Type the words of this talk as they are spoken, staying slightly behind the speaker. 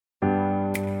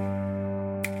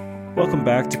Welcome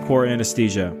back to Core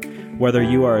Anesthesia. Whether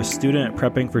you are a student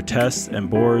prepping for tests and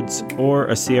boards or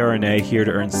a CRNA here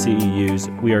to earn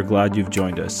CEUs, we are glad you've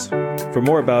joined us. For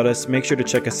more about us, make sure to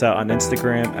check us out on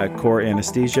Instagram at Core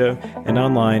Anesthesia and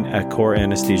online at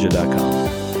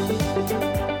coreanesthesia.com.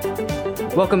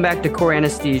 Welcome back to Core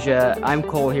Anesthesia. I'm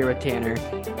Cole here with Tanner,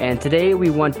 and today we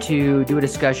want to do a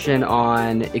discussion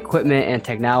on equipment and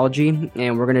technology,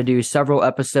 and we're going to do several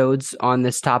episodes on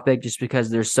this topic just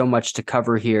because there's so much to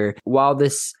cover here. While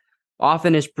this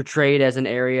often is portrayed as an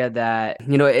area that,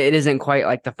 it isn't quite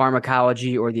like the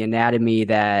pharmacology or the anatomy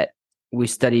that we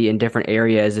study in different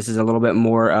areas. This is a little bit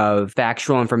more of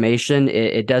factual information.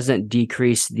 It doesn't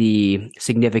decrease the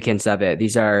significance of it.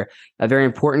 These are a very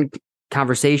important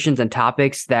conversations and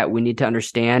topics that we need to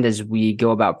understand as we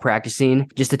go about practicing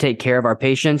just to take care of our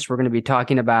patients. We're going to be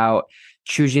talking about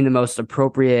choosing the most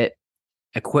appropriate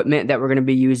equipment that we're going to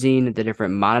be using, the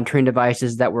different monitoring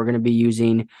devices that we're going to be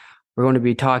using. We're going to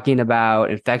be talking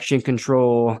about infection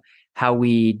control, how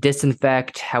we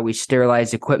disinfect, how we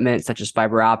sterilize equipment such as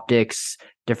fiber optics,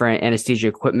 different anesthesia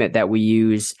equipment that we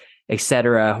use,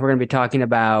 etc. We're going to be talking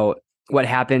about what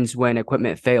happens when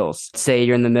equipment fails. Say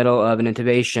you're in the middle of an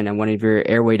intubation and one of your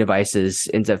airway devices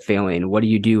ends up failing. What do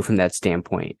you do from that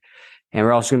standpoint? And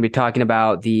we're also going to be talking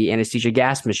about the anesthesia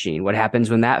gas machine. What happens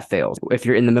when that fails? If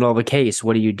you're in the middle of a case,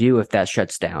 what do you do if that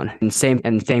shuts down? And same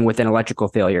thing with an electrical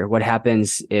failure. What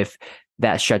happens if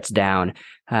that shuts down?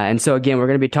 And so again, we're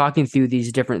going to be talking through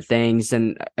these different things.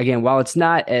 And again, while it's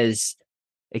not as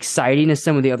exciting as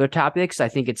some of the other topics, I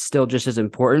think it's still just as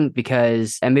important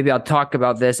because, and maybe I'll talk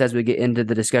about this as we get into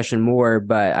the discussion more,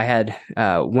 but I had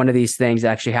one of these things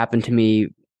actually happen to me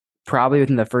probably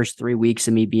within the first 3 weeks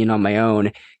of me being on my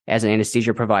own as an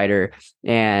anesthesia provider.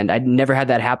 And I'd never had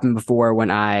that happen before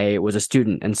when I was a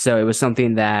student. And so it was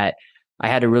something that I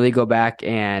had to really go back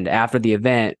and after the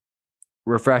event,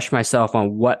 refresh myself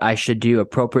on what I should do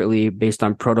appropriately based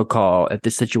on protocol if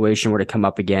this situation were to come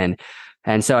up again.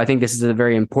 And so I think this is a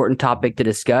very important topic to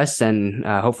discuss, and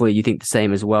hopefully you think the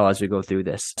same as well as we go through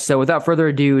this. So without further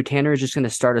ado, Tanner is just going to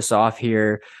start us off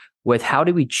here with how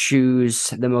do we choose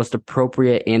the most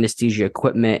appropriate anesthesia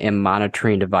equipment and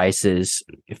monitoring devices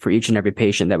for each and every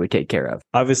patient that we take care of?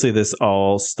 Obviously, this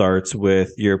all starts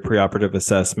with your preoperative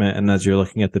assessment. And as you're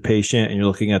looking at the patient and you're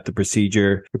looking at the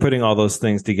procedure, you're putting all those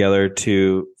things together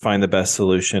to find the best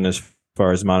solution as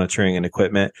far as monitoring and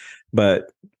equipment. But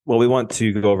what we want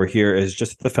to go over here is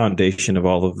just the foundation of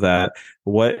all of that.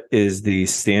 What is the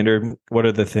standard? What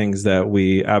are the things that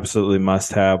we absolutely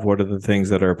must have? What are the things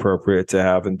that are appropriate to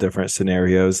have in different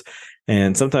scenarios?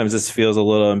 And sometimes this feels a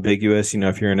little ambiguous,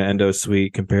 if you're in an endo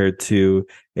suite compared to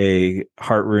a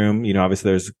heart room, obviously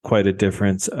there's quite a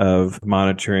difference of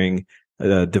monitoring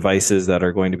devices that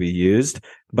are going to be used.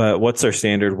 But what's our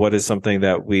standard? What is something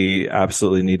that we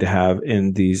absolutely need to have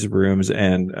in these rooms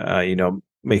and,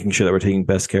 making sure that we're taking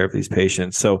best care of these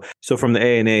patients. So from the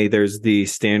ANA, there's the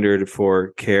standard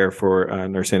for care for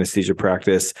nurse anesthesia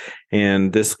practice.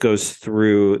 And this goes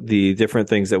through the different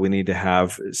things that we need to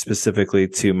have specifically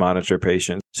to monitor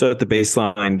patients. So at the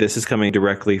baseline, this is coming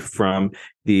directly from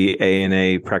the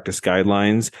ANA practice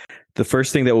guidelines. The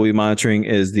first thing that we'll be monitoring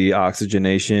is the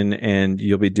oxygenation, and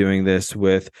you'll be doing this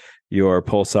with your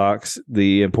pulse ox.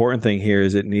 The important thing here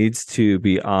is it needs to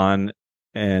be on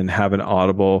and have an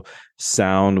audible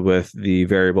sound with the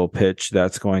variable pitch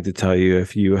that's going to tell you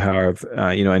if you have,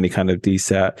 any kind of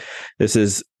DSAT. This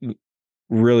is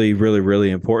really, really,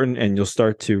 really important. And you'll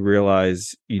start to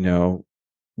realize, when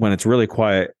it's really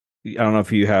quiet. I don't know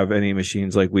if you have any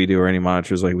machines like we do or any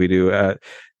monitors like we do at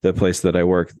the place that I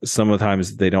work. Some of the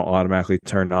times they don't automatically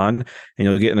turn on, and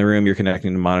you'll get in the room, you're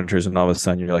connecting to monitors, and all of a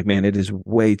sudden you're like, man, it is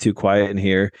way too quiet in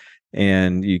here.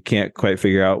 And you can't quite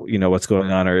figure out, what's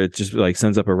going on, or it just like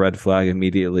sends up a red flag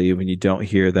immediately when you don't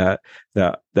hear that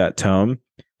tone.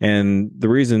 And the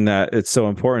reason that it's so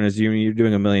important is you're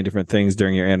doing a million different things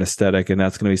during your anesthetic, and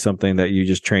that's going to be something that you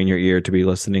just train your ear to be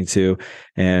listening to,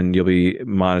 and you'll be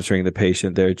monitoring the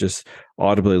patient. They're just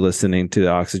audibly listening to the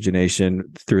oxygenation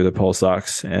through the pulse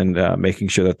ox and making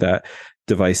sure that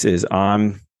device is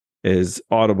on, is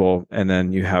audible, and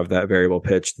then you have that variable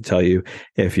pitch to tell you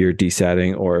if you're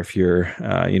desatting or if you're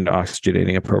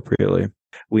oxygenating appropriately.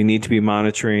 We need to be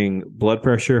monitoring blood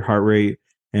pressure, heart rate,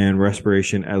 and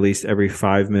respiration at least every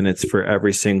 5 minutes for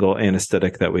every single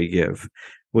anesthetic that we give.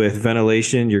 With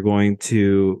ventilation, you're going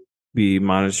to be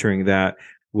monitoring that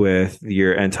with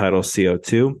your end-tidal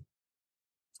CO2.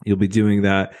 You'll be doing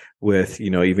that with,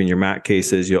 even your MAC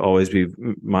cases. You'll always be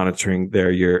monitoring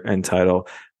your end-tidal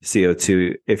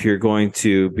CO2. If you're going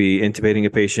to be intubating a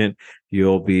patient,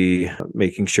 you'll be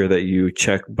making sure that you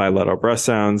check bilateral breath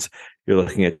sounds. You're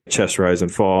looking at chest rise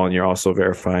and fall, and you're also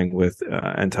verifying with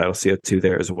end-tidal CO2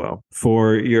 there as well.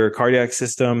 For your cardiac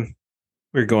system,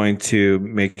 we're going to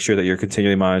make sure that you're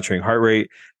continually monitoring heart rate,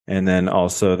 and then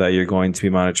also that you're going to be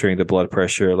monitoring the blood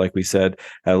pressure, like we said,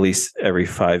 at least every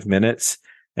 5 minutes.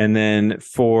 And then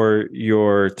for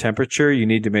your temperature, you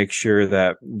need to make sure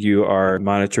that you are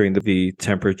monitoring the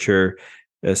temperature.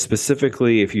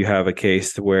 Specifically, if you have a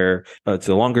case where it's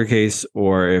a longer case,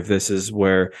 or if this is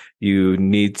where you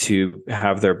need to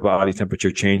have their body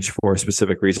temperature change for a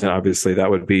specific reason, obviously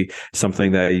that would be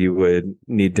something that you would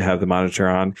need to have the monitor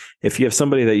on. If you have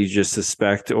somebody that you just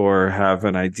suspect or have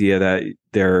an idea that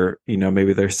they're,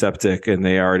 maybe they're septic and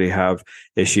they already have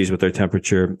issues with their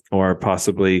temperature, or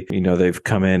possibly, they've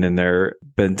come in and they're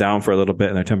been down for a little bit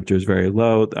and their temperature is very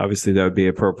low, obviously that would be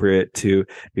appropriate to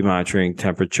be monitoring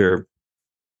temperature.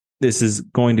 This is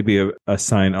going to be a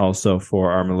sign also for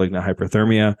our malignant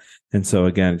hyperthermia. And so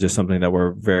again, just something that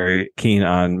we're very keen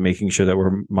on making sure that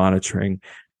we're monitoring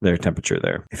their temperature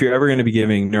there. If you're ever going to be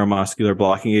giving neuromuscular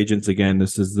blocking agents, again,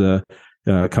 this is the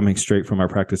coming straight from our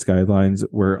practice guidelines.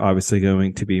 We're obviously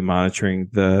going to be monitoring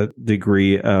the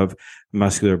degree of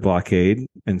muscular blockade.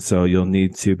 And so you'll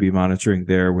need to be monitoring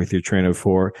there with your train of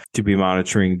 4 to be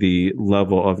monitoring the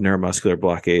level of neuromuscular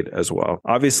blockade as well.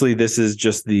 Obviously, this is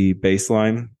just the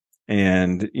baseline.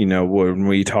 And, when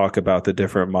we talk about the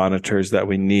different monitors that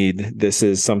we need, this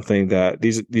is something that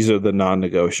these are the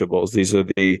non-negotiables. These are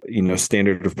the,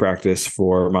 standard of practice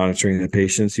for monitoring the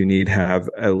patients. You need to have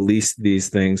at least these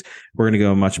things. We're going to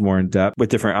go much more in depth with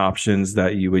different options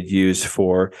that you would use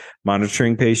for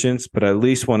monitoring patients, but I at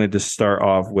least wanted to start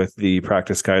off with the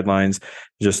practice guidelines,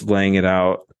 just laying it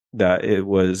out that it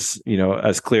was,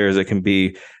 as clear as it can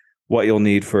be what you'll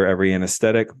need for every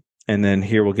anesthetic. And then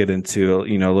here we'll get into, a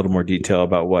little more detail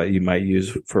about what you might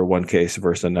use for one case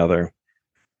versus another.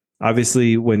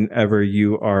 Obviously, whenever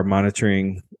you are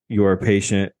monitoring your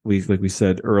patient, like we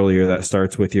said earlier, that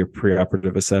starts with your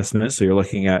preoperative assessment. So you're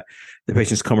looking at the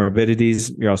patient's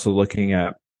comorbidities. You're also looking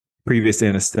at previous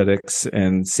anesthetics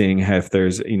and seeing if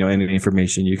there's, any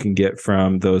information you can get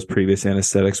from those previous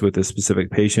anesthetics with a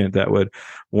specific patient that would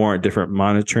warrant different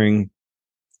monitoring.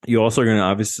 You also are going to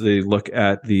obviously look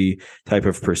at the type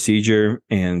of procedure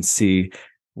and see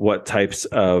what types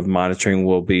of monitoring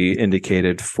will be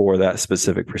indicated for that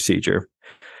specific procedure.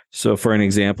 So for an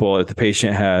example, if the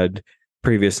patient had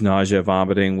previous nausea,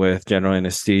 vomiting with general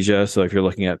anesthesia, so if you're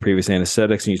looking at previous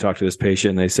anesthetics and you talk to this patient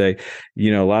and they say,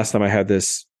 last time I had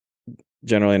this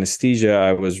general anesthesia,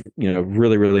 I was,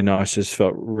 really, really nauseous,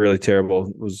 felt really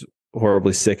terrible, was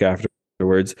horribly sick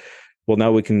afterwards. Well,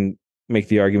 now we can make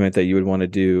the argument that you would want to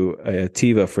do a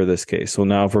TIVA for this case. So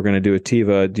now if we're going to do a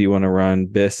TIVA, do you want to run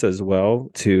BIS as well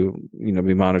to,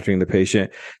 be monitoring the patient?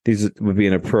 These would be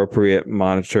an appropriate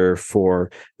monitor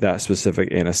for that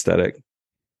specific anesthetic.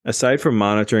 Aside from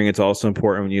monitoring, it's also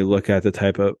important when you look at the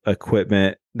type of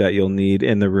equipment that you'll need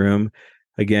in the room.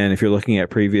 Again, if you're looking at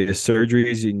previous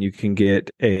surgeries, and you can get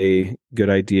a good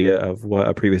idea of what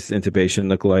a previous intubation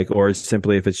looked like, or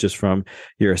simply if it's just from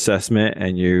your assessment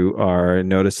and you are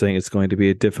noticing it's going to be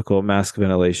a difficult mask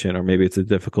ventilation, or maybe it's a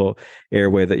difficult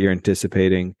airway that you're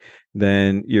anticipating,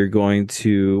 then you're going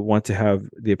to want to have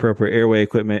the appropriate airway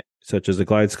equipment, such as a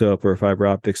glide scope or a fiber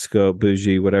optic scope,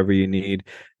 bougie, whatever you need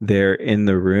there in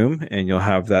the room, and you'll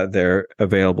have that there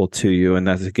available to you. And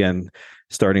that's, again,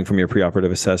 starting from your preoperative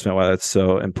assessment, why that's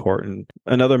so important.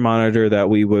 Another monitor that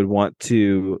we would want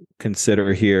to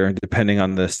consider here, depending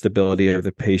on the stability of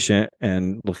the patient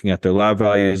and looking at their lab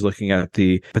values, looking at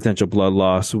the potential blood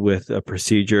loss with a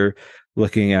procedure,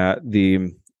 looking at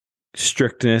the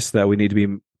strictness that we need to be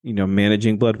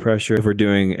managing blood pressure. If we're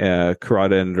doing a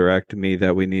carotid endarterectomy,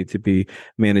 that we need to be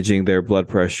managing their blood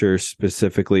pressure,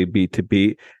 specifically beat to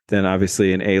beat, then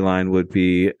obviously an A-line would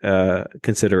be a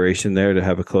consideration there to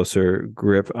have a closer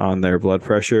grip on their blood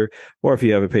pressure. Or if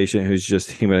you have a patient who's just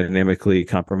hemodynamically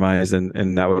compromised,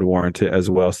 and that would warrant it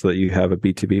as well, so that you have a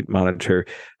beat to beat monitor.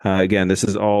 Again, this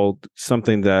is all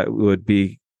something that would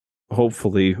be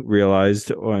hopefully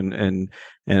realized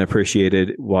and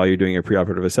appreciated while you're doing your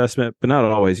preoperative assessment, but not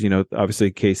always.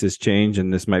 Obviously cases change,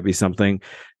 and this might be something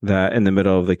that in the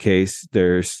middle of the case,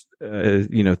 there's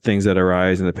things that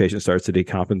arise and the patient starts to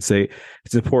decompensate.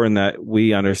 It's important that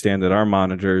we understand that our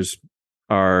monitors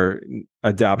are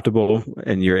adaptable,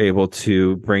 and you're able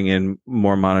to bring in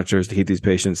more monitors to keep these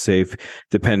patients safe,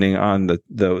 depending on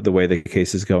the way the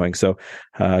case is going. So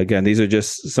again, these are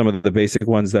just some of the basic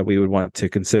ones that we would want to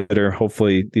consider.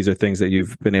 Hopefully these are things that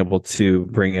you've been able to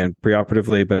bring in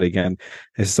preoperatively, but again,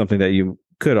 this is something that you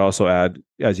could also add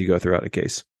as you go throughout a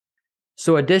case.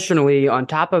 So additionally, on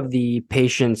top of the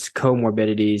patient's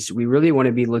comorbidities, we really want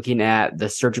to be looking at the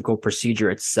surgical procedure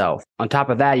itself. On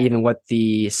top of that, even what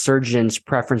the surgeon's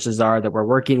preferences are that we're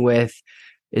working with.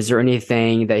 Is there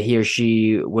anything that he or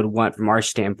she would want from our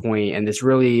standpoint? And this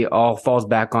really all falls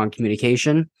back on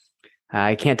communication.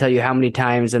 I can't tell you how many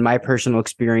times in my personal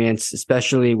experience,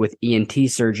 especially with ENT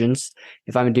surgeons,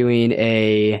 if I'm doing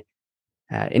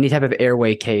any type of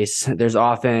airway case, there's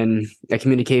often a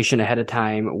communication ahead of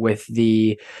time with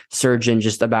the surgeon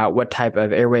just about what type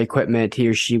of airway equipment he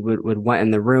or she would want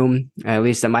in the room. At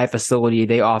least at my facility,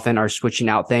 they often are switching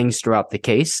out things throughout the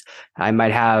case. I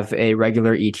might have a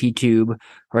regular ET tube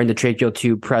or endotracheal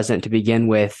tube present to begin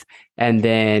with, and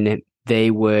then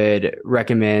they would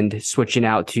recommend switching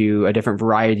out to a different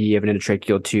variety of an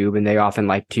endotracheal tube, and they often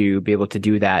like to be able to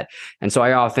do that. And so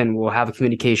I often will have a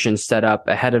communication set up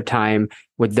ahead of time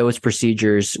with those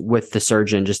procedures with the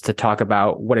surgeon just to talk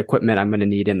about what equipment I'm going to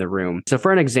need in the room. So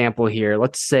for an example here,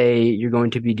 let's say you're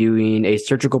going to be doing a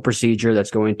surgical procedure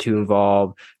that's going to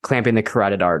involve clamping the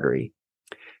carotid artery.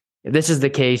 If this is the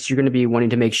case, you're going to be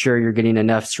wanting to make sure you're getting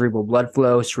enough cerebral blood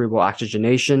flow, cerebral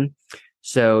oxygenation.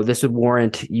 So this would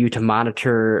warrant you to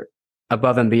monitor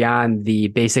above and beyond the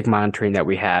basic monitoring that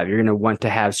we have. You're going to want to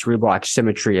have cerebral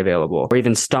oximetry available, or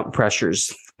even stump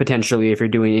pressures, potentially, if you're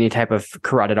doing any type of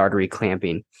carotid artery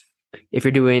clamping. If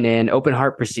you're doing an open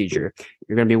heart procedure,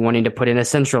 you're going to be wanting to put in a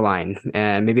central line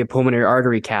and maybe a pulmonary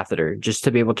artery catheter just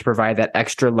to be able to provide that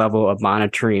extra level of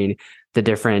monitoring the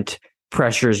different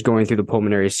pressures going through the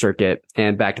pulmonary circuit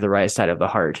and back to the right side of the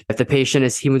heart. If the patient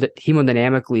is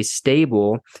hemodynamically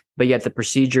stable, but yet the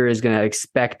procedure is going to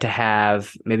expect to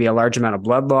have maybe a large amount of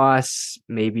blood loss,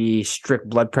 maybe strict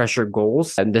blood pressure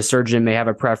goals, and the surgeon may have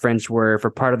a preference where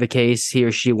for part of the case, he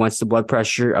or she wants the blood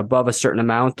pressure above a certain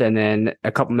amount and then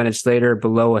a couple minutes later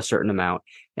below a certain amount.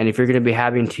 And if you're going to be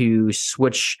having to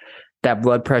switch that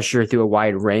blood pressure through a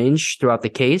wide range throughout the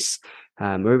case,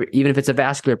 or even if it's a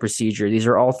vascular procedure, these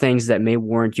are all things that may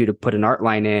warrant you to put an art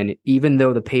line in, even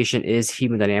though the patient is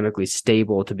hemodynamically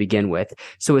stable to begin with.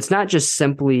 So it's not just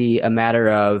simply a matter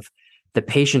of the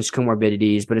patient's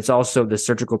comorbidities, but it's also the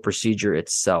surgical procedure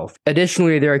itself.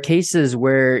 Additionally, there are cases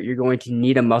where you're going to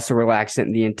need a muscle relaxant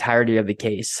in the entirety of the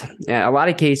case. A lot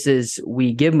of cases,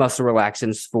 we give muscle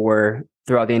relaxants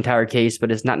throughout the entire case,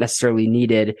 but it's not necessarily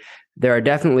needed. There are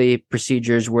definitely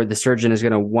procedures where the surgeon is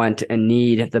going to want and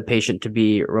need the patient to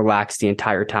be relaxed the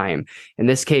entire time. In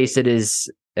this case, it is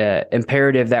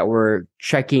imperative that we're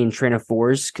checking train of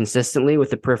fours consistently with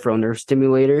the peripheral nerve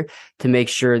stimulator to make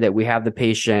sure that we have the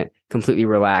patient completely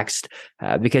relaxed,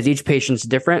 because each patient's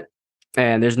different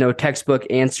and there's no textbook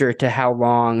answer to how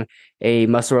long a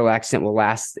muscle relaxant will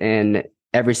last in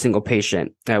every single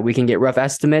patient. We can get rough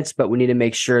estimates, but we need to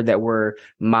make sure that we're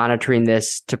monitoring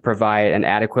this to provide an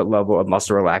adequate level of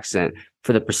muscle relaxant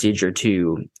for the procedure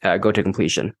to go to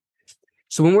completion.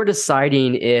 So when we're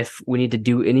deciding if we need to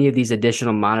do any of these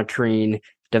additional monitoring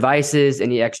devices,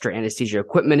 any extra anesthesia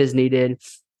equipment is needed,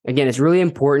 again, it's really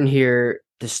important here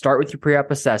to start with your pre-op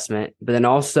assessment, but then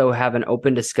also have an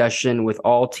open discussion with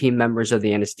all team members of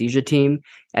the anesthesia team,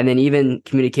 and then even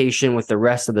communication with the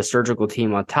rest of the surgical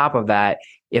team on top of that,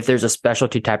 if there's a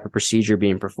specialty type of procedure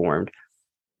being performed.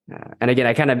 And again,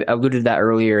 I kind of alluded to that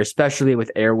earlier, especially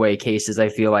with airway cases. I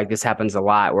feel like this happens a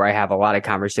lot where I have a lot of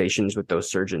conversations with those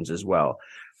surgeons as well.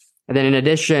 And then in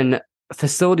addition,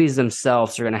 facilities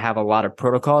themselves are going to have a lot of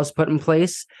protocols put in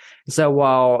place. So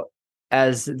while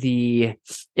as the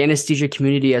anesthesia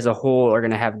community as a whole are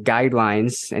going to have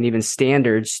guidelines and even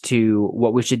standards to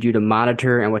what we should do to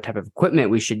monitor and what type of equipment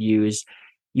we should use,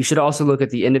 you should also look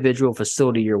at the individual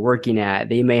facility you're working at.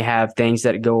 They may have things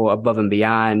that go above and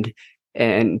beyond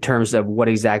in terms of what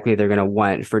exactly they're going to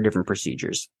want for different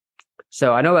procedures.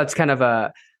 So I know that's kind of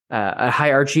a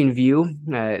high-arching view.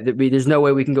 There's no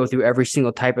way we can go through every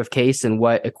single type of case and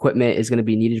what equipment is going to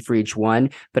be needed for each one,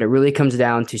 but it really comes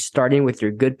down to starting with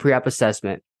your good pre-op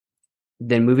assessment,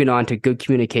 then moving on to good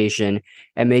communication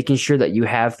and making sure that you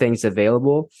have things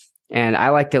available. And I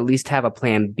like to at least have a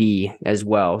plan B as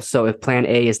well. So if plan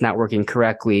A is not working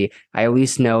correctly, I at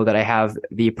least know that I have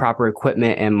the proper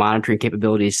equipment and monitoring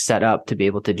capabilities set up to be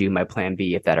able to do my plan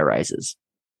B if that arises.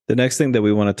 The next thing that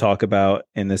we want to talk about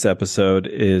in this episode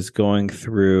is going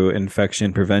through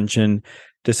infection prevention,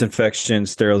 disinfection,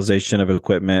 sterilization of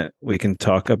equipment. We can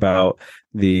talk about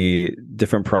the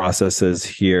different processes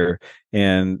here.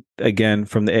 And again,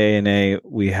 from the AANA,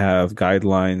 we have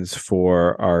guidelines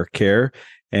for our care.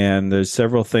 And there's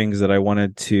several things that I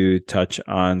wanted to touch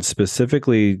on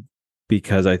specifically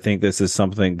because I think this is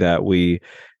something that we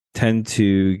tend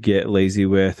to get lazy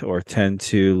with or tend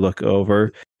to look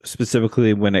over.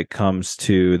 specifically when it comes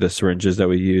to the syringes that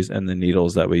we use and the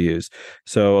needles that we use.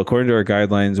 So according to our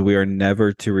guidelines, we are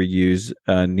never to reuse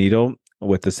a needle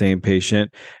with the same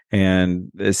patient.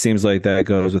 And it seems like that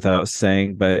goes without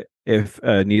saying, but if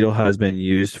a needle has been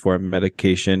used for a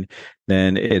medication,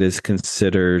 then it is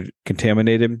considered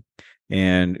contaminated.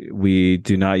 And we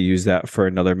do not use that for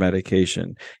another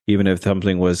medication, even if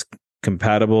something was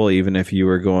compatible, even if you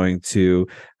were going to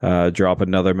drop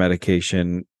another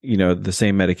medication, the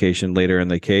same medication later in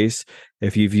the case.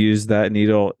 If you've used that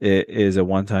needle, it is a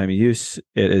one-time use.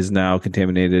 It is now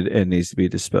contaminated and needs to be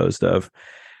disposed of.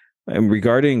 And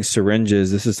regarding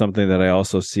syringes, this is something that I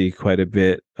also see quite a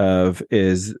bit of,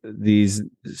 is these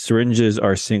syringes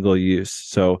are single use.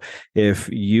 So if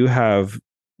you have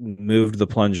moved the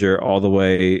plunger all the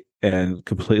way and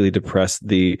completely depressed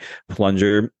the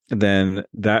plunger, then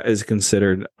that is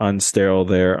considered unsterile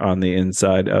there on the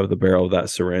inside of the barrel of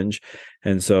that syringe.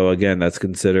 And so again, that's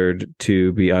considered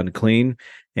to be unclean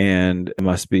and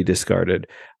must be discarded.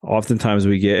 Oftentimes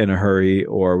we get in a hurry,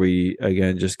 or we,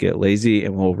 again, just get lazy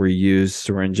and we'll reuse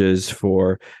syringes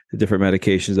for the different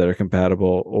medications that are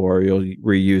compatible, or you'll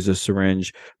reuse a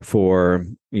syringe for,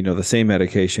 the same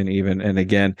medication even. And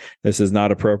again, this is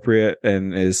not appropriate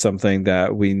and is something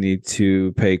that we need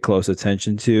to pay close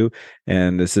attention to.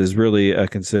 And this is really a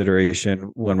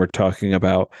consideration when we're talking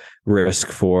about risk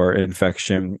for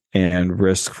infection and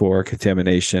risk for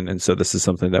contamination. And so this is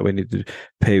something that we need to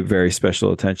pay very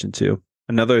special attention to.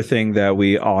 Another thing that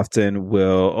we often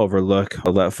will overlook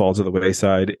or let fall to the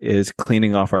wayside is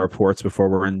cleaning off our ports before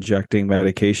we're injecting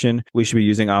medication. We should be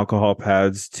using alcohol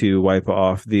pads to wipe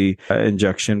off the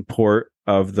injection port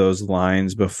of those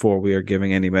lines before we are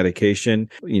giving any medication.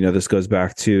 This goes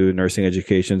back to nursing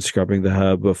education, scrubbing the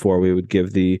hub before we would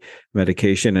give the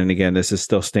medication. And again, this is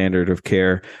still standard of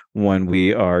care when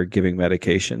we are giving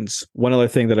medications. One other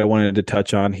thing that I wanted to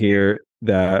touch on here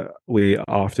that we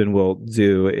often will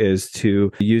do is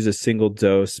to use a single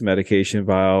dose medication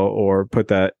vial, or put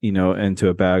that, into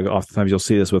a bag. Oftentimes you'll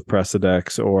see this with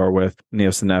Precedex or with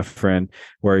neosynephrine,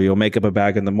 where you'll make up a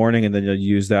bag in the morning and then you'll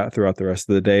use that throughout the rest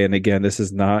of the day. And again, this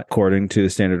is not according to the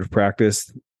standard of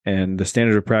practice. And the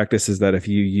standard of practice is that if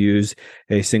you use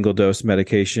a single dose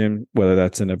medication, whether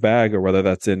that's in a bag or whether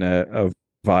that's in a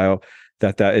vial,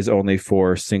 that is only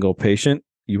for single patient.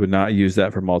 You would not use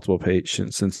that for multiple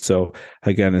patients. And so,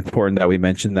 again, it's important that we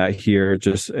mention that here,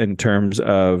 just in terms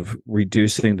of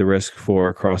reducing the risk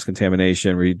for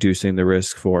cross-contamination, reducing the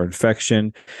risk for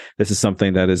infection. This is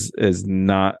something that is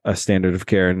not a standard of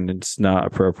care, and it's not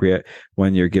appropriate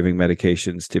when you're giving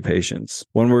medications to patients.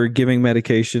 When we're giving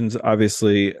medications,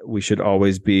 obviously, we should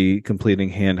always be completing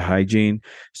hand hygiene.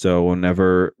 So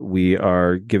whenever we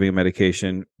are giving a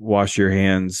medication, wash your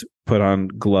hands, put on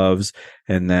gloves,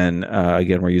 and then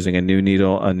again, we're using a new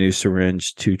needle, a new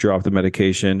syringe to drop the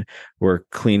medication. We're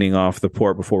cleaning off the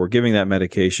port before we're giving that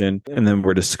medication, and then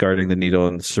we're discarding the needle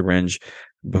and the syringe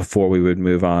before we would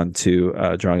move on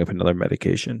to drawing up another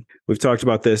medication. We've talked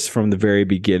about this from the very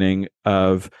beginning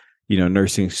of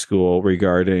nursing school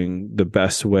regarding the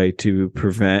best way to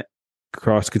prevent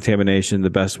cross-contamination. The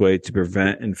best way to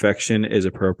prevent infection is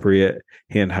appropriate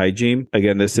hand hygiene.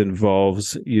 Again, this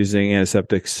involves using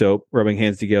antiseptic soap, rubbing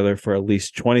hands together for at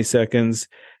least 20 seconds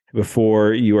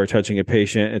before you are touching a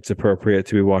patient. It's appropriate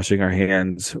to be washing our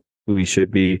hands. We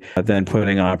should be then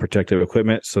putting on protective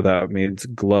equipment. So that means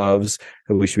gloves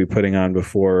that we should be putting on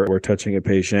before we're touching a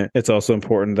patient. It's also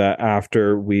important that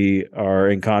after we are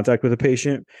in contact with a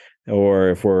patient, or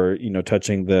if we're,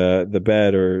 touching the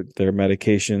bed or their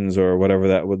medications or whatever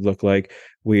that would look like,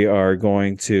 we are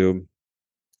going to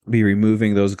be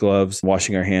removing those gloves,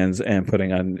 washing our hands, and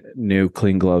putting on new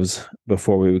clean gloves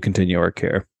before we would continue our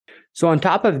care. So on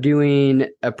top of doing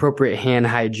appropriate hand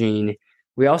hygiene,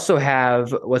 we also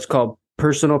have what's called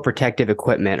personal protective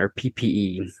equipment, or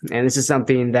PPE. And this is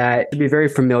something that should be very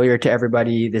familiar to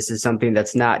everybody. This is something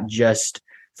that's not just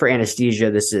for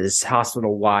anesthesia. This is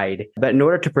hospital-wide. But in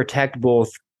order to protect both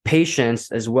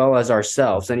patients as well as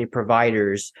ourselves, any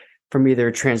providers, from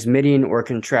either transmitting or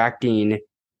contracting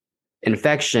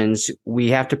infections, we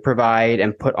have to provide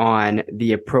and put on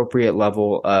the appropriate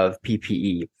level of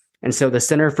PPE. And so the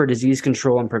Center for Disease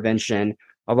Control and Prevention,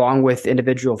 along with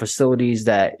individual facilities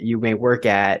that you may work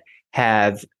at,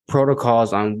 have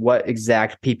protocols on what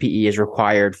exact PPE is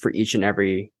required for each and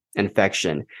every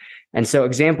infection. And so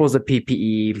examples of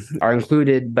PPE are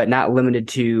included, but not limited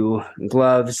to,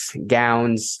 gloves,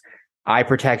 gowns, eye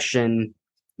protection,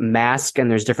 mask,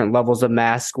 and there's different levels of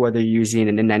mask, whether you're using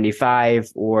an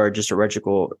N95 or just a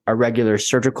regular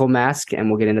surgical mask, and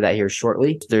we'll get into that here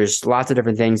shortly. There's lots of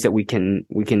different things that we can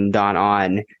don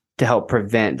on to help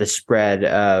prevent the spread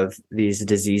of these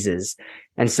diseases.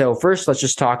 And so first, let's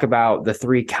just talk about the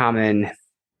three common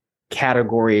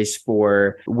categories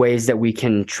for ways that we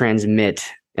can transmit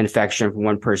infection from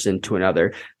one person to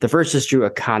another. The first is through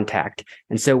a contact.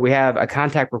 And so we have a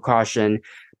contact precaution,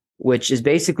 which is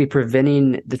basically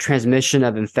preventing the transmission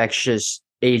of infectious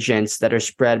agents that are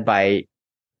spread by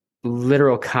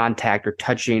literal contact or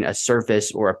touching a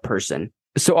surface or a person.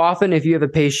 So often, if you have a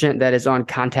patient that is on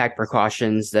contact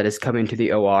precautions that is coming to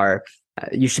the OR,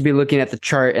 you should be looking at the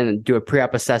chart and do a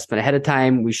pre-op assessment ahead of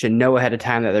time. We should know ahead of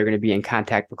time that they're going to be in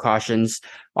contact precautions.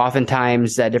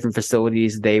 Oftentimes at different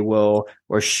facilities, they will,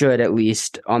 or should at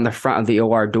least, on the front of the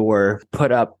OR door,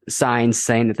 put up signs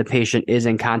saying that the patient is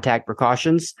in contact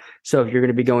precautions. So if you're going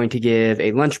to be going to give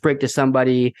a lunch break to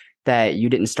somebody that you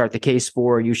didn't start the case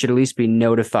for, you should at least be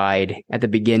notified at the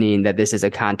beginning that this is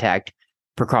a contact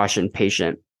precaution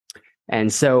patient.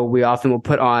 And so we often will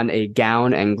put on a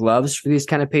gown and gloves for these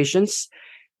kind of patients.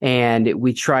 And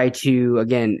we try to,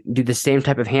 again, do the same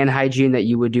type of hand hygiene that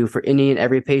you would do for any and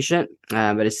every patient,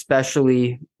 but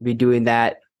especially be doing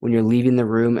that when you're leaving the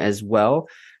room as well.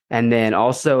 And then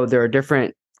also there are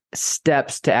different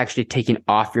steps to actually taking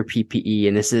off your PPE.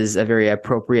 And this is a very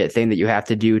appropriate thing that you have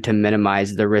to do to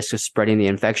minimize the risk of spreading the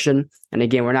infection. And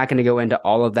again, we're not going to go into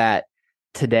all of that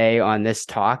today on this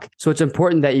talk. So it's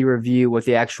important that you review what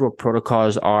the actual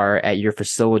protocols are at your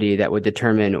facility that would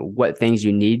determine what things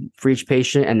you need for each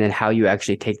patient and then how you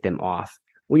actually take them off.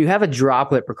 When you have a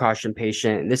droplet precaution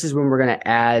patient, this is when we're going to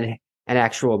add an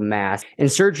actual mask. In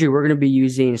surgery, we're going to be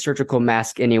using surgical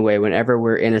mask anyway whenever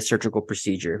we're in a surgical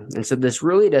procedure. And so this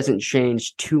really doesn't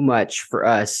change too much for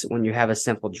us when you have a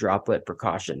simple droplet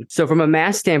precaution. So from a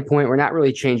mask standpoint, we're not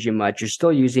really changing much. You're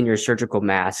still using your surgical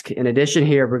mask. In addition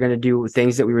here, we're going to do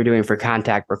things that we were doing for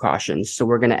contact precautions. So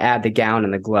we're going to add the gown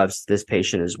and the gloves to this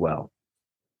patient as well.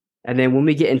 And then when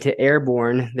we get into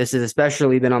airborne, this has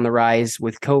especially been on the rise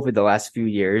with COVID the last few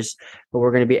years, but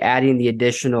we're going to be adding the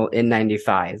additional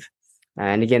N95.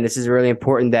 And again, this is really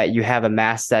important that you have a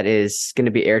mask that is going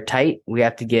to be airtight. We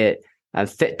have to get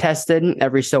fit tested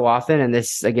every so often. And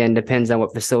this, again, depends on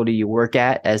what facility you work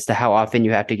at as to how often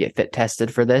you have to get fit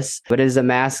tested for this. But it is a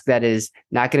mask that is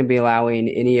not going to be allowing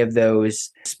any of those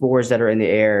spores that are in the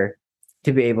air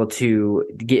to be able to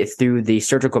get through the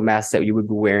surgical mask that you would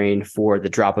be wearing for the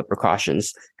droplet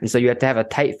precautions. And so you have to have a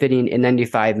tight-fitting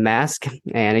N95 mask.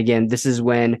 And again, this is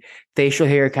when facial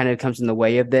hair kind of comes in the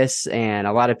way of this. And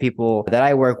a lot of people that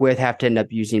I work with have to end up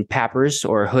using pappers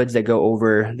or hoods that go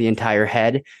over the entire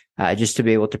head just to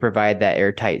be able to provide that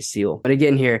airtight seal. But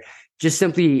again here, just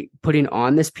simply putting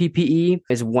on this PPE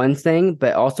is one thing,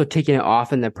 but also taking it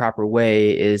off in the proper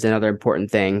way is another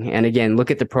important thing. And again, look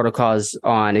at the protocols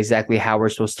on exactly how we're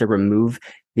supposed to remove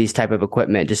these type of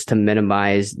equipment just to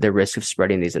minimize the risk of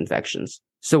spreading these infections.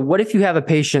 So what if you have a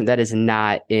patient that is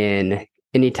not in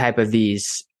any type of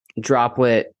these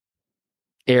droplet,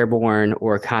 airborne,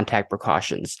 or contact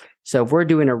precautions? So if we're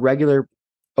doing a regular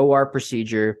OR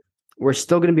procedure, we're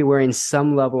still going to be wearing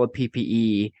some level of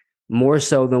PPE, more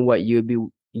so than what you would be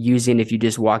using if you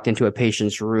just walked into a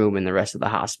patient's room in the rest of the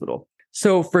hospital.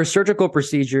 So for surgical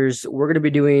procedures, we're going to be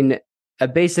doing a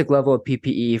basic level of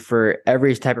PPE for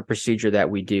every type of procedure that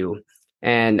we do.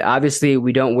 And obviously,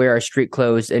 we don't wear our street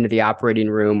clothes into the operating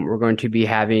room. We're going to be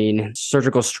having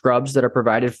surgical scrubs that are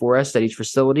provided for us at each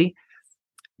facility.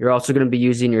 You're also going to be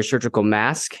using your surgical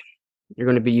mask. You're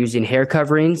going to be using hair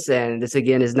coverings, and this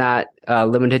again is not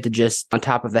limited to just on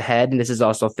top of the head, and this is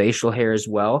also facial hair as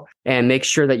well. And make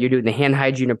sure that you're doing the hand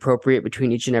hygiene appropriate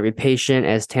between each and every patient,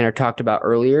 as Tanner talked about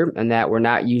earlier, and that we're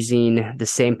not using the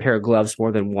same pair of gloves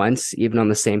more than once, even on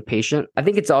the same patient. I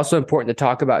think it's also important to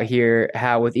talk about here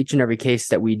how with each and every case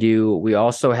that we do, we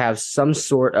also have some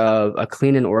sort of a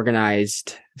clean and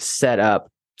organized setup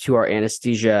to our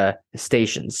anesthesia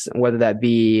stations, whether that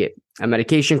be a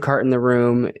medication cart in the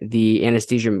room, the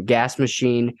anesthesia gas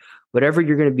machine, whatever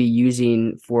you're going to be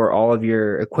using for all of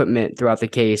your equipment throughout the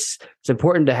case. It's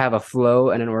important to have a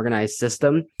flow and an organized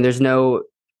system. There's no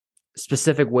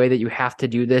specific way that you have to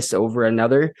do this over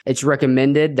another. It's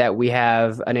recommended that we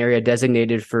have an area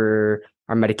designated for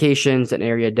our medications, an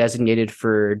area designated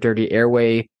for dirty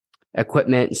airway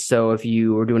equipment. So if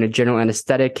you are doing a general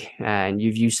anesthetic and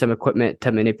you've used some equipment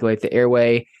to manipulate the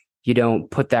airway, you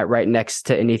don't put that right next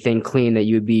to anything clean that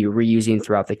you would be reusing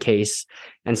throughout the case.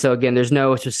 And so again, there's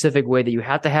no specific way that you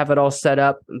have to have it all set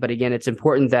up. But again, it's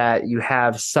important that you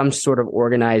have some sort of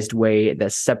organized way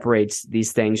that separates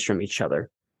these things from each other.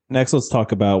 Next, let's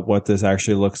talk about what this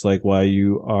actually looks like while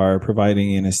you are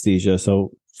providing anesthesia.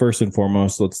 So first and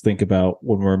foremost, let's think about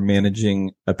when we're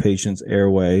managing a patient's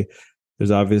airway. There's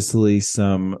obviously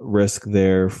some risk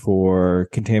there for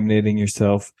contaminating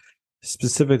yourself.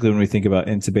 Specifically, when we think about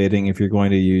intubating, if you're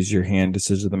going to use your hand to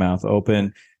scissor the mouth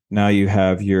open, now you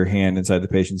have your hand inside the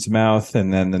patient's mouth.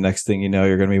 And then the next thing you know,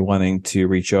 you're going to be wanting to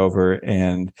reach over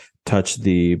and touch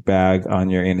the bag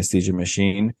on your anesthesia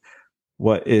machine.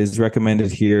 What is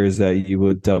recommended here is that you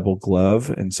would double glove.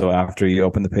 And so after you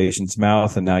open the patient's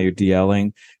mouth and now you're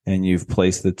DLing and you've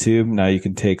placed the tube, now you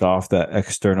can take off that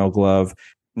external glove.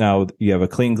 Now you have a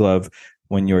clean glove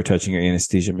when you're touching your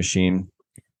anesthesia machine.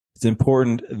 It's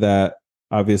important that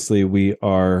obviously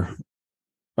our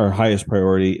highest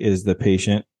priority is the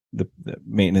patient. The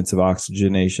maintenance of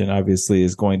oxygenation obviously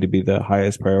is going to be the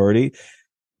highest priority.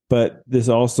 But this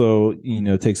also,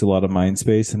 takes a lot of mind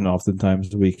space, and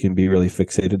oftentimes we can be really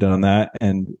fixated on that,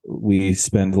 and we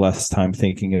spend less time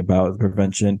thinking about the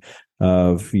prevention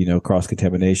of,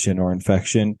 cross-contamination or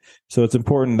infection. So it's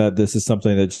important that this is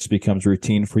something that just becomes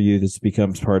routine for you. This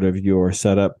becomes part of your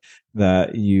setup,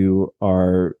 that you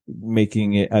are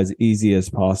making it as easy as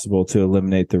possible to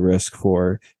eliminate the risk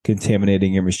for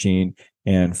contaminating your machine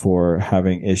and for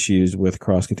having issues with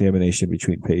cross-contamination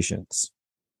between patients.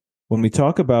 When we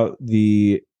talk about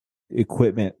the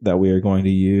equipment that we are going to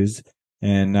use,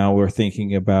 and now we're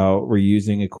thinking about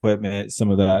reusing equipment, some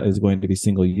of that is going to be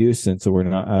single use, and so we're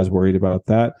not as worried about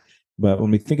that. But when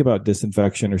we think about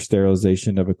disinfection or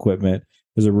sterilization of equipment,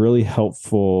 there's a really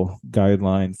helpful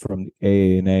guideline from the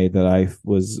AANA that I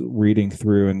was reading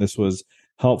through, and this was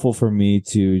helpful for me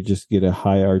to just get a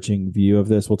high arching view of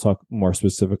this. We'll talk more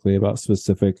specifically about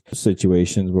specific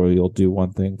situations where you'll do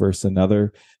one thing versus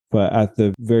another. But at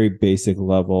the very basic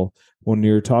level, when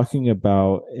you're talking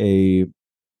about a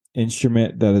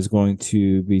instrument that is going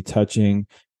to be touching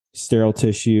sterile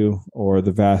tissue or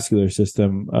the vascular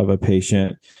system of a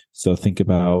patient, so think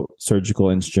about surgical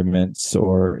instruments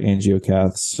or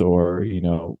angiocaths or,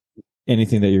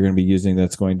 anything that you're going to be using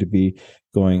that's going to be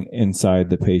going inside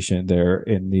the patient there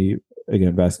in the,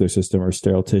 again, vascular system or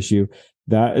sterile tissue,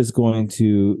 that is going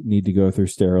to need to go through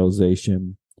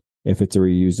sterilization if it's a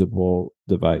reusable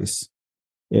device.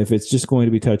 If it's just going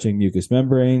to be touching mucous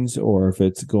membranes, or if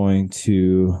it's going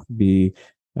to be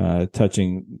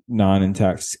touching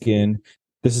non-intact skin,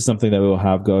 this is something that we will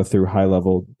have go through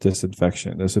high-level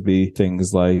disinfection. This would be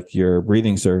things like your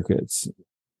breathing circuits.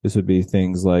 This would be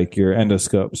things like your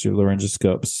endoscopes, your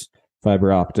laryngoscopes,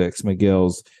 fiber optics,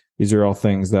 McGill's. These are all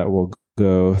things that will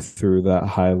go through that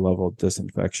high-level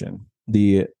disinfection.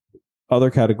 The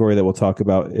other category that we'll talk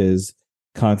about is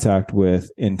contact with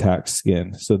intact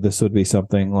skin. So this would be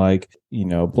something like,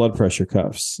 blood pressure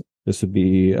cuffs. This would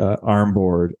be arm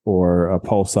board or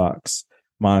pulse ox,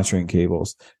 monitoring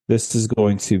cables. This is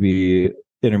going to be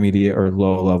intermediate or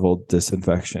low level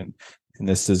disinfection. And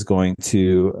this is going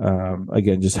to,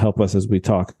 again, just help us as we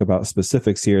talk about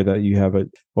specifics here, that you have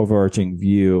an overarching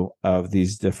view of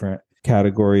these different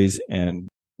categories and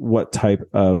what type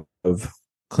of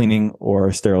cleaning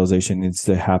or sterilization needs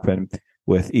to happen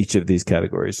with each of these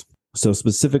categories. So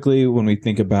specifically, when we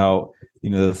think about,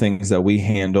 the things that we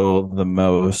handle the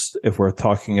most, if we're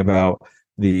talking about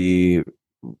the,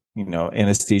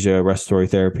 anesthesia, respiratory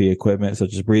therapy equipment,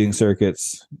 such as breathing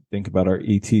circuits, think about our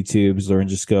ET tubes,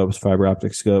 laryngoscopes, fiber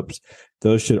optic scopes,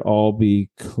 those should all be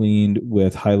cleaned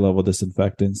with high level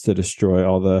disinfectants to destroy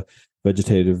all the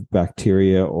vegetative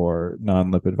bacteria or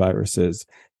non-lipid viruses.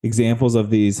 Examples of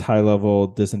these high level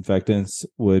disinfectants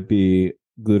would be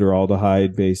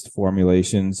glutaraldehyde-based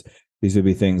formulations. These would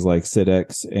be things like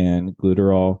Cidex and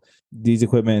Glutarol. These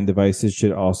equipment and devices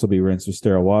should also be rinsed with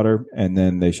sterile water, and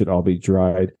then they should all be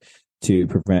dried to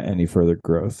prevent any further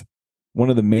growth. One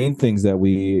of the main things that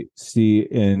we see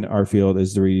in our field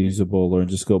is the reusable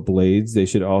laryngoscope blades. They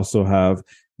should also have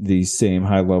the same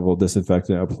high-level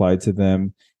disinfectant applied to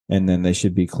them, and then they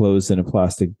should be closed in a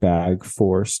plastic bag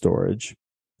for storage.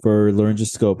 For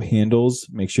laryngoscope handles,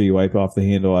 make sure you wipe off the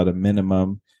handle at a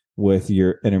minimum with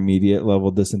your intermediate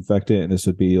level disinfectant, and this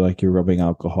would be like your rubbing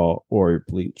alcohol or your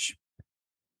bleach.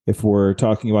 If we're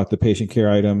talking about the patient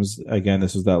care items, again,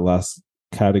 this was that last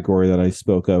category that I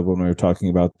spoke of when we were talking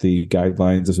about the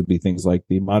guidelines. This would be things like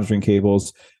the monitoring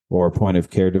cables or point of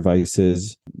care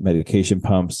devices, medication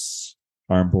pumps,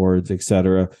 arm boards,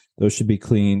 etc. Those should be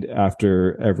cleaned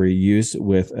after every use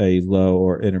with a low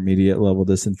or intermediate level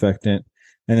disinfectant.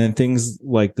 And then things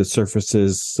like the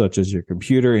surfaces, such as your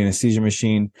computer, anesthesia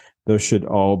machine, those should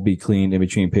all be cleaned in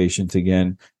between patients,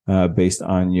 again, based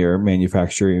on your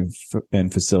manufacturing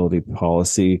and facility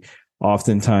policy.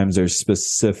 Oftentimes, there's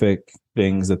specific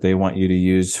things that they want you to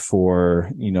use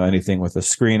for, anything with a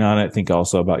screen on it. Think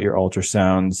also about your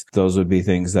ultrasounds. Those would be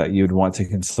things that you'd want to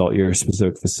consult your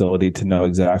specific facility to know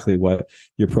exactly what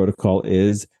your protocol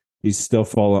is. These still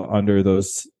fall under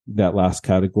that last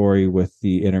category with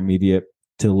the intermediate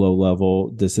to low level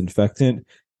disinfectant.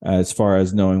 As far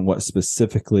as knowing what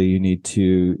specifically you need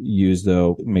to use,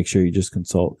 though, make sure you just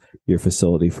consult your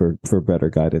facility for better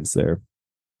guidance there.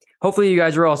 Hopefully you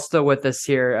guys are all still with us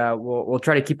here. We'll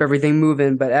try to keep everything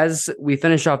moving. But as we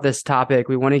finish off this topic,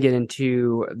 we want to get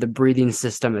into the breathing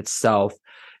system itself.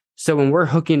 So when we're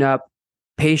hooking up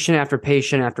patient after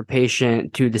patient after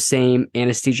patient to the same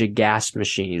anesthesia gas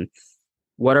machine,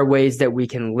 what are ways that we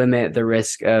can limit the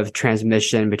risk of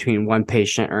transmission between one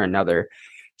patient or another?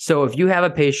 So if you have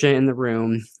a patient in the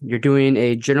room, you're doing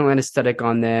a general anesthetic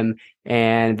on them,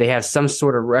 and they have some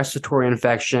sort of respiratory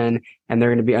infection, and they're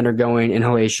going to be undergoing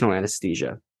inhalational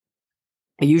anesthesia.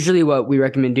 And usually what we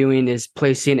recommend doing is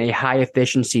placing a high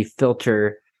efficiency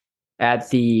filter at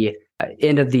the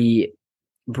end of the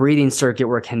breathing circuit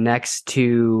where it connects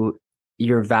to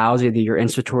your valves, either your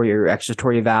inspiratory or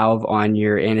expiratory valve on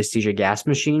your anesthesia gas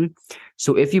machine.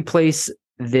 So if you place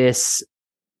this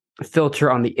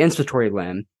filter on the inspiratory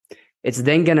limb, it's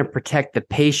then going to protect the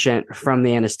patient from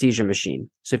the anesthesia machine.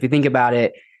 So if you think about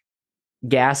it,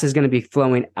 gas is going to be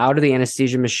flowing out of the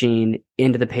anesthesia machine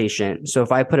into the patient. So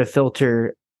if I put a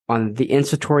filter on the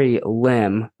inspiratory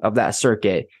limb of that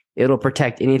circuit, it'll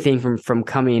protect anything from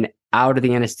coming out of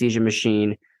the anesthesia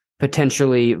machine,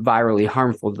 potentially virally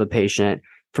harmful to the patient,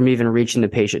 from even reaching the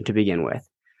patient to begin with.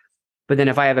 But then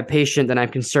if I have a patient that I'm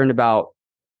concerned about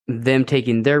them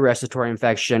taking their respiratory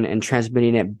infection and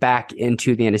transmitting it back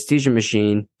into the anesthesia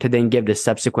machine to then give to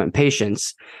subsequent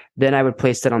patients, then I would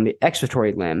place that on the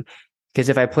expiratory limb. Because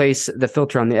if I place the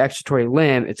filter on the expiratory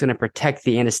limb, it's going to protect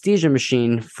the anesthesia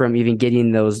machine from even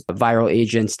getting those viral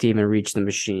agents to even reach the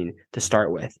machine to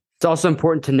start with. It's also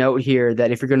important to note here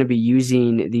that if you're going to be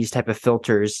using these type of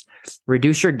filters,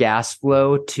 reduce your gas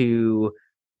flow to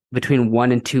between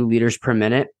 1 and 2 liters per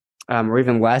minute, or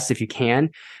even less if you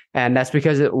can. And that's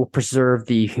because it will preserve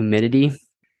the humidity.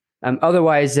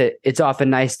 Otherwise, it's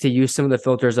often nice to use some of the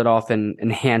filters that often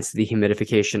enhance the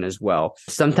humidification as well.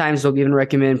 Sometimes we'll even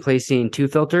recommend placing 2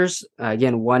 filters,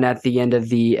 again, one at the end of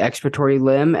the expiratory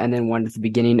limb and then one at the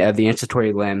beginning of the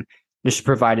inspiratory limb, just to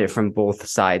provide it from both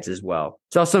sides as well.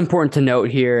 It's also important to note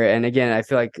here, and again, I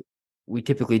feel like we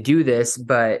typically do this,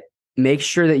 but make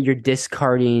sure that you're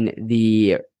discarding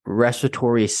the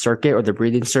respiratory circuit or the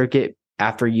breathing circuit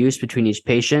after use between each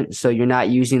patient. So you're not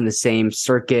using the same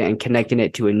circuit and connecting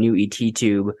it to a new ET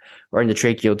tube or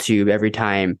endotracheal tube every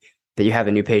time that you have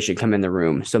a new patient come in the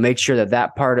room. So make sure that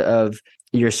that part of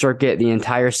your circuit, the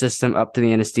entire system up to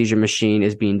the anesthesia machine,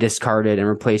 is being discarded and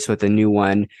replaced with a new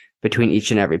one between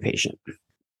each and every patient.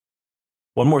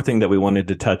 One more thing that we wanted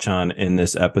to touch on in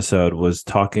this episode was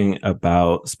talking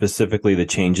about specifically the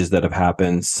changes that have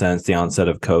happened since the onset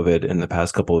of COVID in the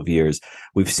past couple of years.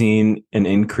 We've seen an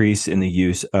increase in the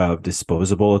use of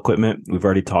disposable equipment. We've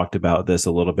already talked about this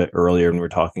a little bit earlier when we were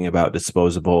talking about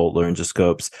disposable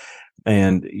laryngoscopes.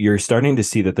 And you're starting to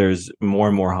see that there's more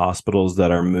and more hospitals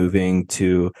that are moving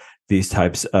to these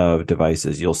types of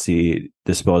devices. You'll see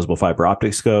disposable fiber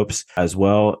optic scopes as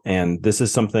well. And this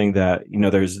is something that,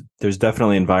 there's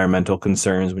definitely environmental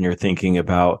concerns when you're thinking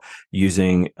about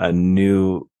using a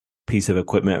new piece of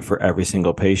equipment for every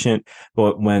single patient.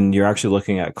 But when you're actually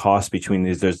looking at costs between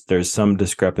these, there's some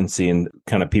discrepancy in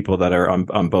kind of people that are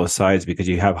on both sides, because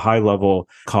you have high level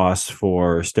costs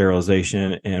for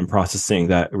sterilization and processing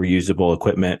that reusable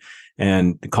equipment.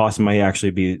 And the cost might actually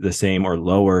be the same or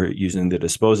lower using the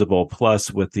disposable.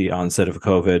 Plus, with the onset of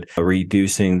COVID,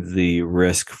 reducing the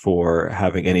risk for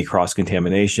having any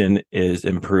cross-contamination is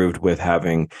improved with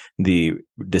having the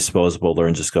disposable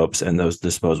laryngoscopes and those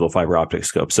disposable fiber optic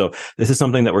scopes. So this is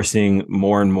something that we're seeing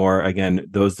more and more. Again,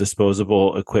 those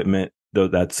disposable equipment, though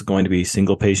that's going to be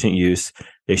single patient use,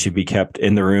 they should be kept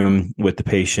in the room with the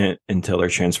patient until they're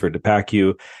transferred to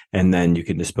PACU, and then you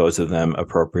can dispose of them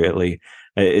appropriately.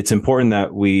 It's important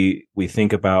that we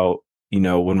think about,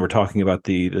 when we're talking about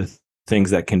the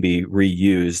things that can be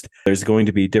reused, there's going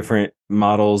to be different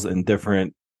models and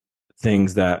different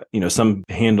things that, some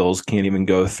handles can't even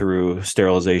go through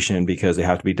sterilization because they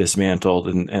have to be dismantled,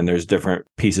 and there's different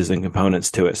pieces and components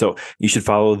to it. So you should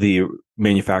follow the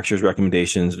manufacturer's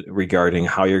recommendations regarding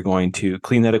how you're going to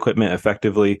clean that equipment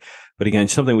effectively. But again,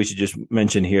 something we should just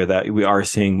mention here, that we are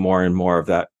seeing more and more of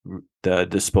that, the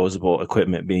disposable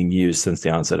equipment being used since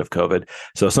the onset of COVID.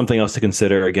 So something else to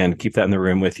consider. Again, keep that in the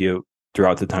room with you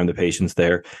throughout the time the patient's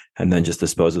there, and then just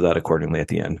dispose of that accordingly at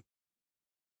the end.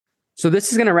 So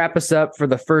this is going to wrap us up for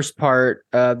the first part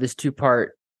of this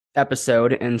 2-part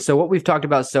episode. And so what we've talked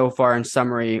about so far in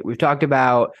summary, we've talked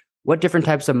about what different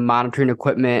types of monitoring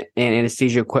equipment and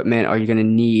anesthesia equipment are you going to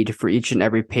need for each and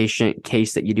every patient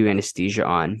case that you do anesthesia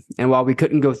on? And while we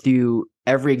couldn't go through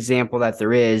every example that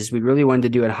there is, we really wanted to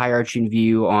do a high-arching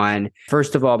view on,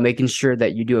 first of all, making sure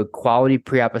that you do a quality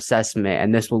pre-op assessment,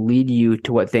 and this will lead you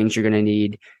to what things you're going to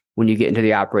need when you get into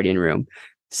the operating room.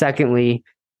 Secondly,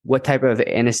 what type of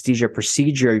anesthesia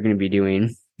procedure you're going to be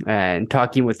doing, and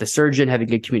talking with the surgeon, having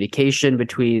good communication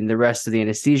between the rest of the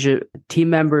anesthesia team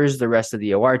members, the rest of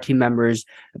the OR team members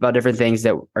about different things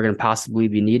that are going to possibly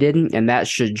be needed. And that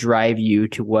should drive you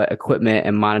to what equipment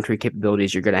and monitoring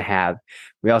capabilities you're going to have.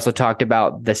 We also talked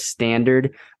about the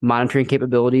standard monitoring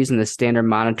capabilities and the standard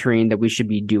monitoring that we should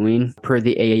be doing per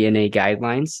the AANA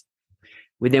guidelines.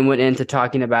 We then went into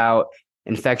talking about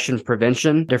infection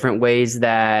prevention, different ways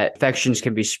that infections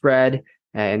can be spread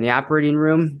in the operating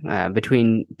room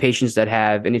between patients that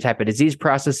have any type of disease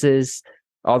processes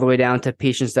all the way down to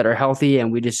patients that are healthy.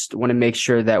 And we just want to make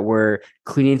sure that we're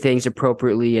cleaning things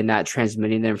appropriately and not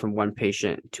transmitting them from one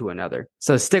patient to another.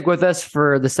 So stick with us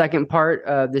for the second part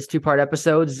of this 2-part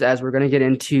episodes, as we're going to get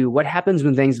into what happens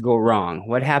when things go wrong.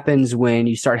 What happens when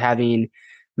you start having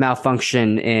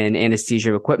malfunction in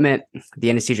anesthesia equipment, the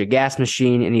anesthesia gas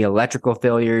machine, any electrical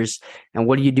failures, and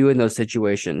what do you do in those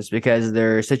situations? Because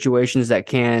there are situations that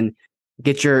can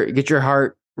get your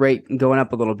heart rate going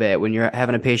up a little bit when you're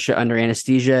having a patient under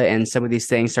anesthesia and some of these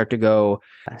things start to go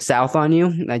south on you.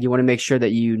 And you want to make sure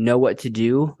that you know what to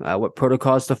do, what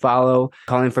protocols to follow,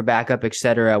 calling for backup,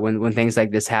 etc. when things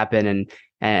like this happen,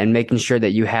 and making sure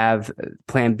that you have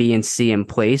plan B and C in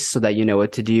place so that you know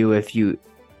what to do if you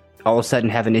all of a sudden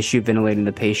have an issue ventilating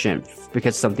the patient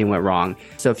because something went wrong.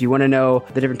 So if you want to know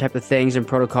the different type of things and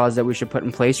protocols that we should put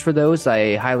in place for those,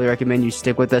 I highly recommend you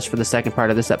stick with us for the second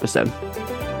part of this episode.